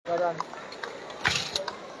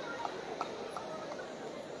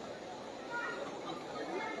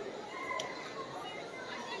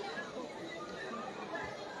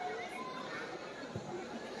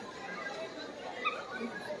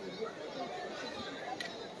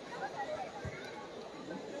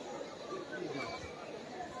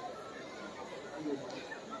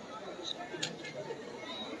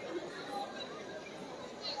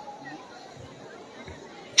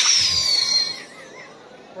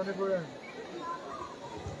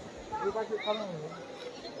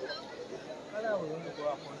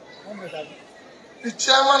The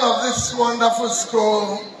chairman of this wonderful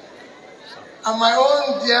school and my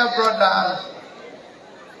own dear brother,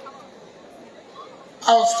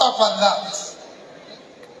 I'll stop at that.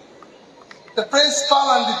 The principal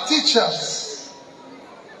and the teachers,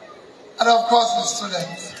 and of course the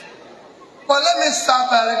students. But let me start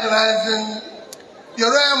by recognizing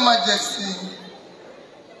Your Royal Majesty,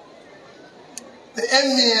 the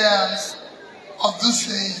Emir of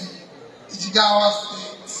Duse, Ijigawa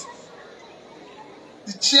State,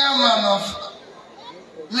 the chairman of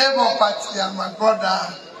Labour Party and my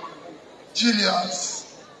brother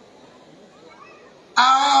Julius,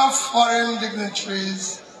 our foreign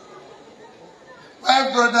dignitaries, my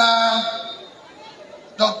brother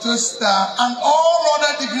Dr. Star, and all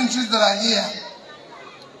other dignitaries that are here.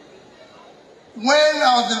 When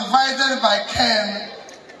I was invited by Ken,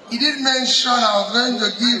 he did mention I was going to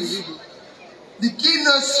give the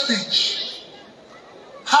keynote speech.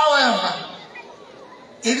 However,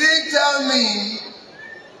 he didn't tell me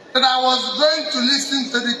that I was going to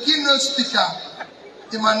listen to the keynote speaker,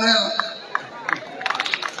 Emmanuel,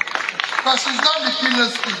 because she's not the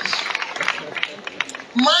keynote speech.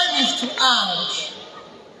 Mine is to add,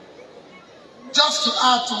 just to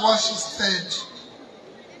add to what she said.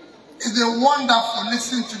 It's been wonderful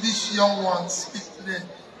listening to these young ones speak today.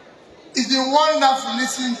 It's been wonderful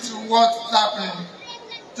listening to what's happening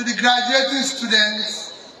to the graduating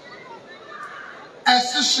students,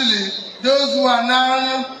 especially those who are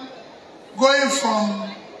now going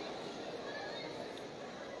from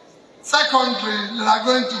secondary that are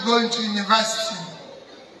going to go into university.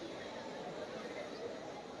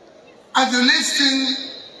 As you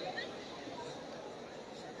listen,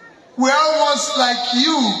 we're almost like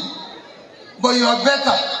you, but you're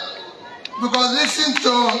better. Because listen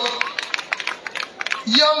to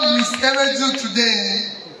young Miss Emedu today,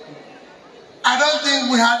 I don't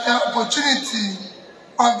think we had the opportunity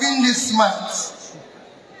of being this smart.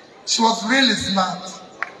 She was really smart.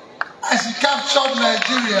 And she captured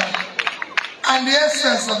Nigeria and the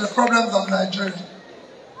essence of the problems of Nigeria.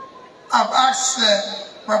 I've asked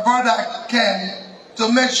my brother Ken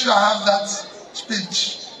to make sure I have that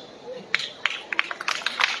speech.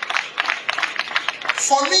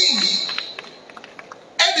 For me,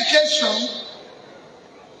 education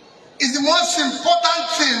is the most important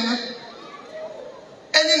thing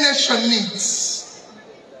any nation needs.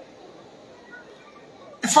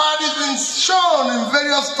 In fact, it's been shown in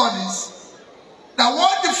various studies that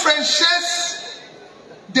what differentiates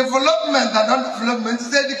development and non-development is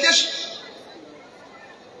the education.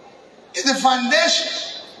 It's the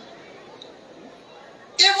foundation.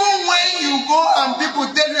 Even when you go and people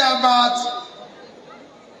tell you about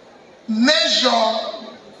measure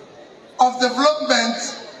of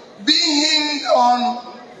development being hinged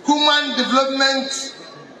on Human Development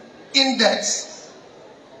Index,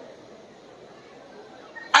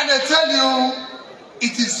 and I tell you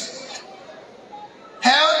it is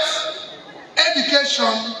health,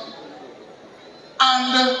 education,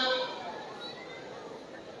 and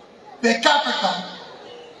per capita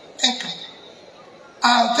income.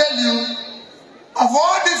 I'll tell you, of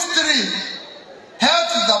all these three,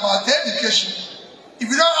 health is about education. If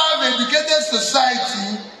you don't have an educated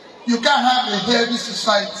society, you can't have a healthy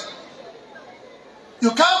society. You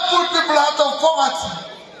can't put people out of poverty.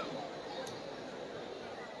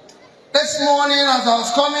 This morning as I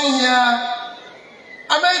was coming here,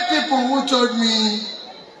 I met people who told me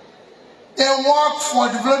they work for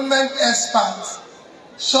development experts.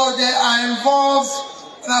 So they are involved,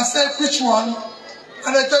 and I said, which one?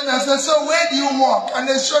 And they told me, I said, so where do you work? And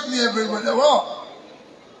they showed me everywhere they work.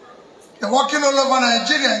 They're working all over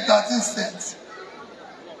Nigeria in 13 states.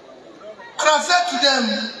 And I said to them,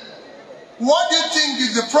 what do you think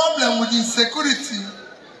is the problem with insecurity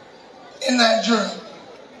in Nigeria?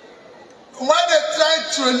 When they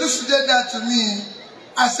tried to elucidate that to me,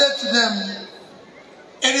 I said to them,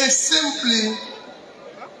 it is simply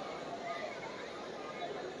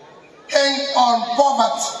hang on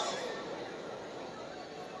poverty.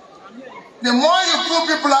 The more you put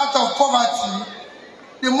people out of poverty,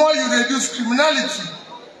 the more you reduce criminality.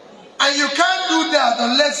 And you can't do that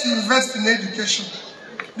unless you invest in education.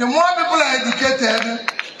 The more people are educated,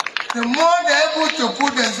 the more they're able to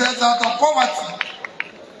put themselves out of poverty.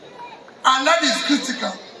 And that is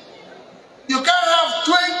critical. You can't have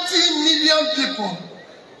 20 million people.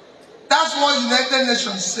 That's what United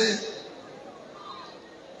Nations say.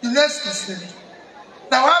 UNESCO said.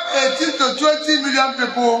 That we have 18 to 20 million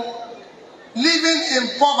people living in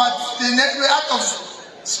poverty, out of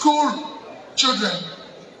school children.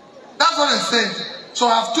 That's what they said. So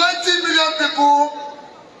we have 20 million people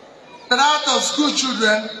that are out of school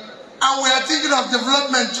children, and we are thinking of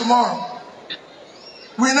development tomorrow.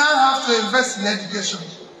 We now have to invest in education.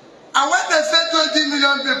 And when they say 20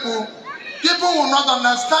 million people, people will not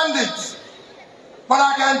understand it. But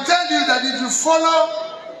I can tell you that if you follow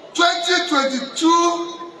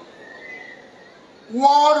 2022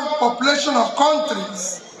 world population of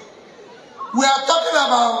countries, we are talking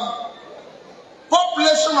about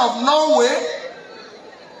population of Norway,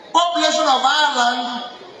 population of Ireland,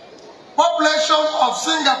 population of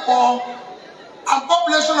Singapore, and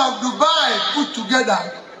population of Dubai put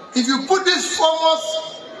together. If you put these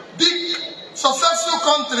foremost big successful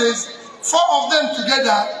countries, 4 of them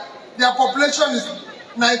together, their population is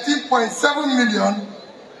 19.7 million,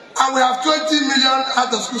 and we have 20 million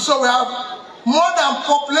out of school. So we have more than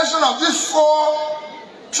population of these 4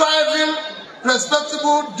 thriving,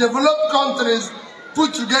 respectable, developed countries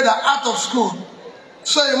put together out of school.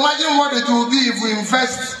 So imagine what it will be if we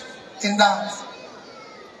invest in that.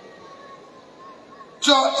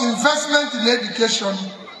 So investment in education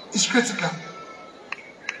is critical.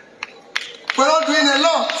 We're not doing a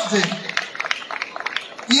lot today.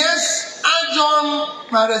 Yes, I join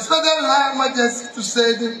my respected High Majesty to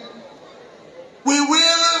say that we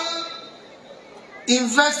will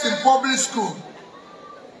invest in public school.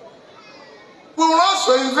 We will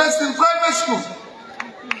also invest in private school.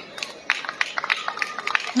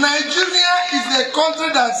 Nigeria is a country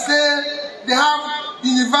that says they have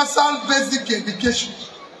universal basic education.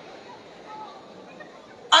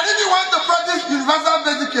 And if you want to practice universal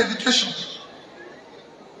basic education,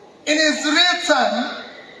 in its real time,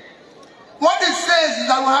 what it says is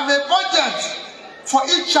that we have a budget for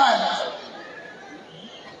each child.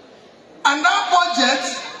 And that budget,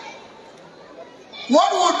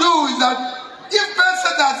 what we'll do is that if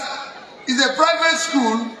Pacesetter is a private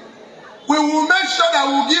school, we will make sure that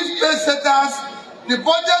we'll give Pacesetters the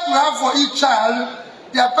budget we have for each child.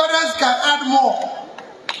 Their parents can add more.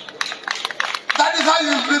 That is how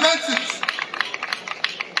you implement it.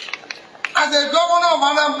 As a governor of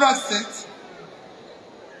Anambra State,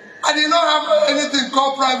 I did not have anything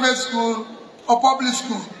called private school or public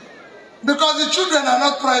school, because the children are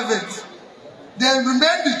not private. They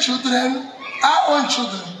remain the children, our own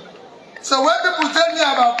children. So when people tell me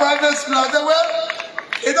about private school, I say, well,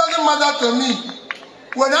 it doesn't matter to me.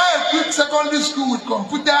 When I equipped secondary school with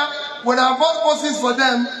computer, when I bought buses for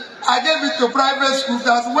them, I gave it to private schools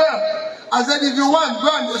as well. I said, if you want, go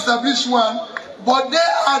and establish one, but they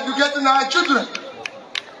are educating our children.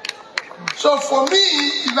 So for me,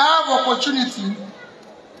 if I have opportunity,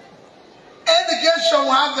 education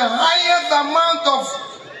will have the highest amount of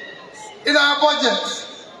in our budget.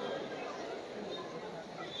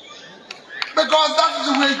 Because that is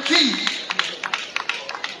the way key.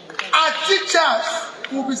 Our teachers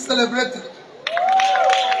will be celebrated.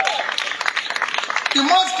 The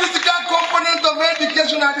most critical component of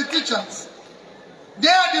education are the teachers. They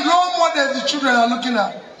are the role models the children are looking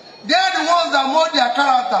at. They are the ones that mold their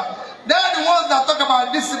character. They are the ones that talk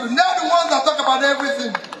about discipline. They are the ones that talk about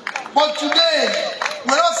everything. But today,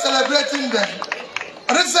 we're not celebrating them.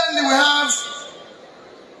 Recently, we have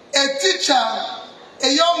a teacher,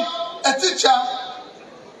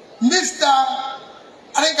 Mr.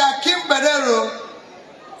 Akim Bedero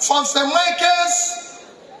from St. Michael's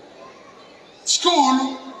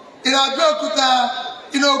School in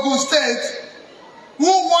Abuja, in Ogun State, who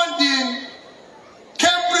won the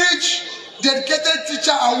Cambridge Dedicated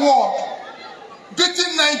Teacher Award,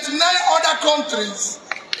 beating 99 other countries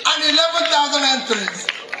and 11,000 entries.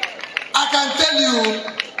 I can tell you,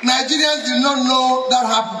 Nigerians did not know that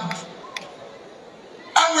happened.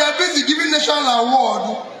 And we are busy giving national award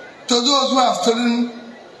to those who have stolen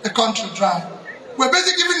the country dry. We are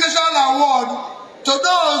busy giving national award to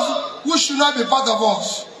those who should not be part of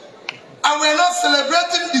us. And we are not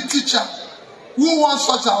celebrating the teacher who won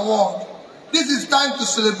such an award. This is time to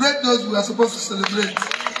celebrate those we are supposed to celebrate.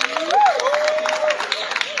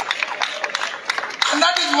 And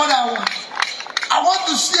that is what I want. I want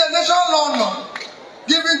to see a national honor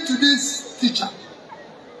given to this teacher,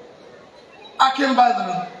 Akim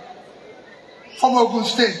Bedero, from Ogun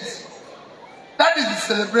State. That is the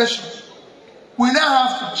celebration. We now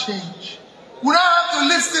have to change. We now have to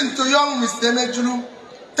listen to young Mr. Emejulu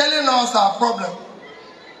telling us our problem.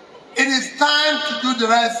 It is time to do the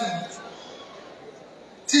right thing.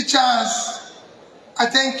 Teachers, I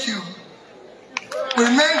thank you. We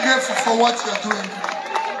remain grateful for what you are doing.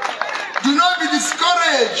 Do not be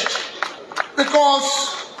discouraged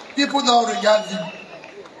because people don't regard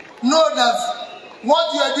you. Know that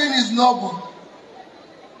what you are doing is noble.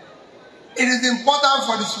 It is important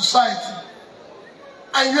for the society.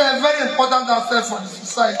 And you are very important yourself for the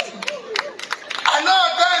society. I know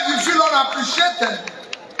at times you feel unappreciated.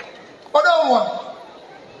 But don't worry.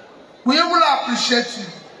 We will appreciate you.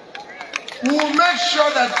 We will make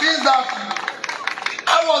sure that things happen.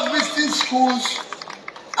 I was visiting schools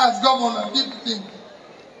as governor, big thing.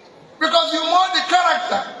 Because you mold the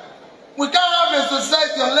character. We can't have a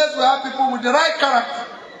society unless we have people with the right character.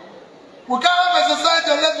 We can't have a society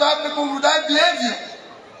unless we have people with the right behavior.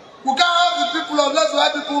 We can't have the people unless we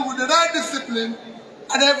have people with the right discipline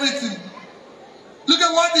and everything. Look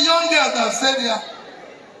at what the young girls have said here.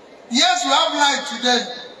 Yes, we have light today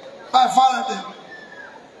by Faraday.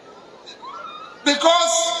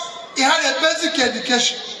 Because he had a basic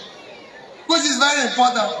education, which is very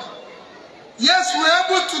important. Yes, we are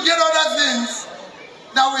able to get other things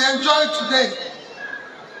that we enjoy today.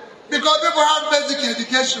 Because people have basic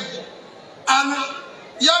education. And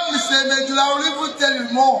young Mr. Emejulu, I will even tell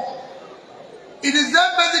you more. It is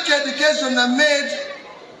that basic education that made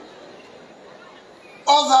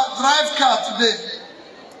us that drive car today.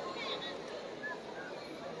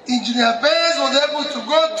 Engineer Bayes was able to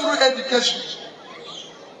go through education.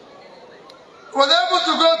 Was able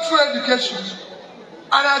to go through education.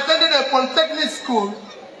 And I attended a polytechnic school.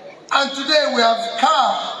 And today we have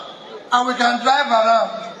car and we can drive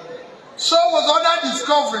around. So was other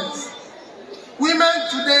discoveries. Women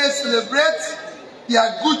today celebrate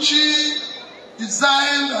their Gucci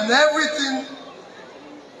design and everything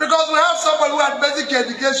because we have somebody who had basic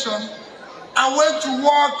education and went to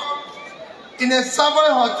work in a Savoy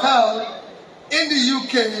hotel in the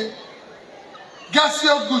UK,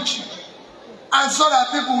 Garcia Gucci, and saw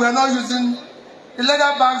that people were not using the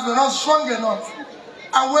leather bags, were not strong enough,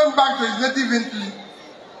 and went back to his native Italy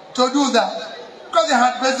to do that because they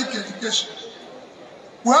had basic education.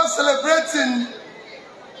 We are celebrating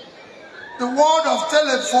the world of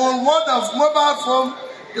telephone, world of mobile phone,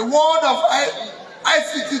 the world of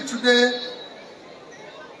ICT today,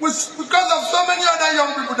 because of so many other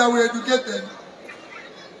young people that were educated.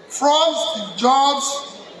 From Steve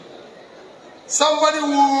Jobs, somebody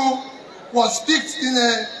who was picked in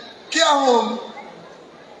a care home,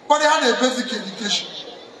 but they had a basic education.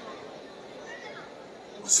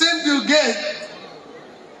 Same Bill Gates,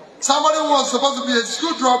 somebody who was supposed to be a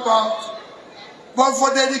school dropout, but for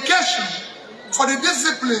the education, for the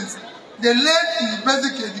disciplines, they learned in the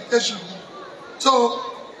basic education. So,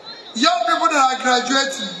 young people that are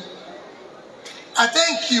graduating, I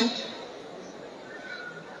thank you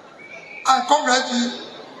and congratulate you.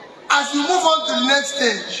 As you move on to the next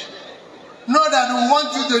stage, know that we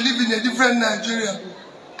want you to live in a different Nigeria.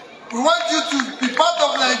 We want you to be part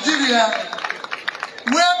of Nigeria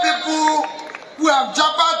where people who have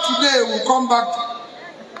jabbed today will come back.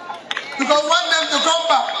 Because we want them to come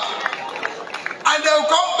back. And they will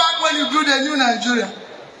come back when you build a new Nigeria.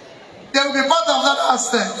 They will be part of that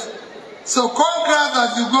aspect. So congrats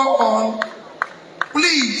as you go on.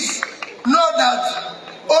 Please know that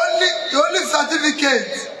the only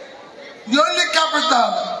certificate, the only capital,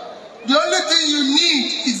 the only thing you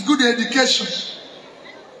need is good education,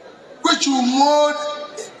 which will mold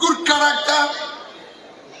good character,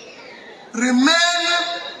 remain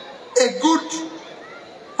a good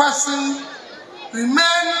person,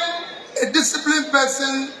 remain a disciplined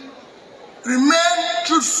person, remain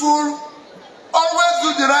truthful, always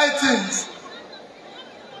do the right things.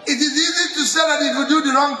 It is easy to say that if you do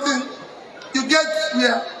the wrong thing, you get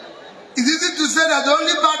here. It's easy to say that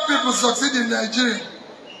only bad people succeed in Nigeria.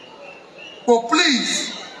 But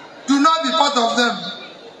please, do not be part of them.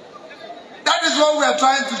 That is what we are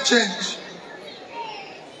trying to change.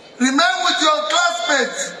 Remain with your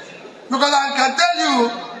classmates, because I can tell you,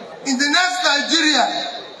 in the next Nigeria,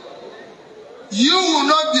 you will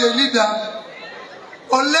not be a leader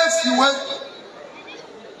unless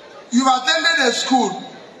you've attended a school,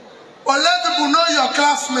 unless people know your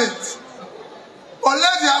classmates,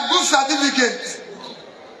 unless you have good certificates.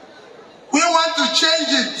 We want to change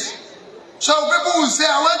it. So people will say,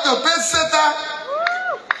 I went to Pacesetter,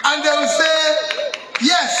 and they will say,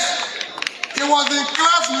 yes, he was in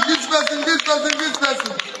class with this person, this person, this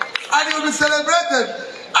person, and he will be celebrated.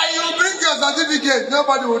 And you will bring your certificate,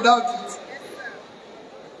 nobody will doubt it.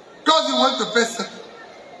 because you want to Pacesetter.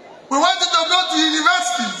 We want you to go to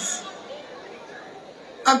universities.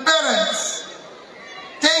 And parents,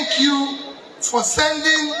 thank you for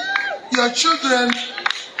sending your children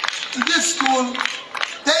to this school.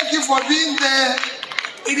 Thank you for being there.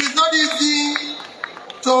 It is not easy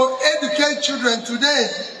to educate children today.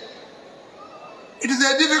 It is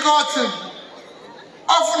a difficult thing.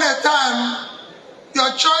 Often at time,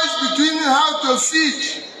 your choice between how to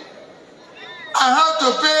feed and how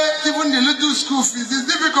to pay even the little school fees is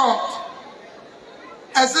difficult.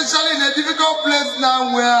 Especially in a difficult place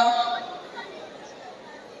now where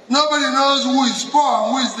nobody knows who is poor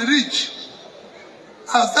and who is the rich.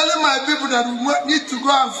 I was telling my people that we need to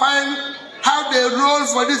go and find how they roll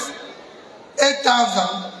for this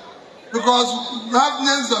 8,000, because we have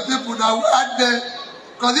names of people that will add there.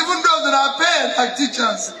 Because even those that are paid like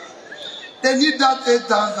teachers, they need that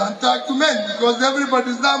 8,000 to accumulate, because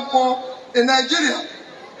everybody is now poor in Nigeria.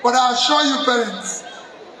 But I assure you, parents,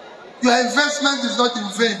 your investment is not in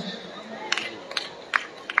vain.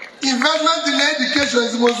 Investment in education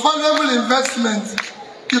is the most valuable investment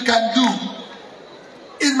you can do.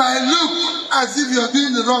 It might look as if you're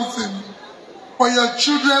doing the wrong thing, but your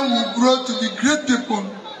children will grow to be great people,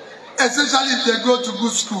 especially if they go to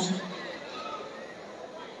good school.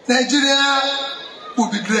 Nigeria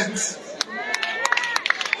will be great.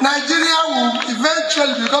 Nigeria will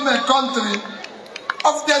eventually become a country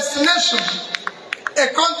of destination, a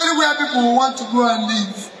country where people will want to go and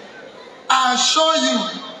live. I assure you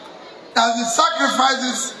that the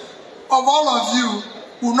sacrifices of all of you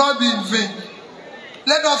will not be in vain.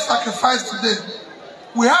 Let us sacrifice today.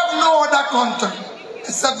 We have no other country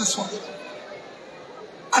except this one.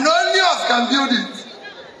 And only us can build it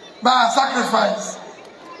by our sacrifice.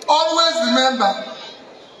 Always remember,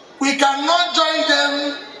 we cannot join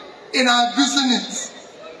them in abusing it.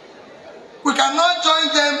 We cannot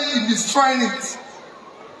join them in destroying it.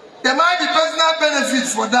 There might be personal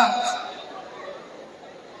benefits for that.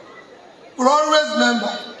 But always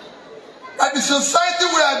remember that the society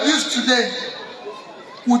we abuse today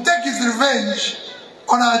will take its revenge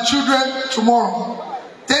on our children tomorrow.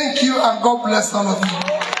 Thank you, and God bless all of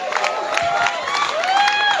you.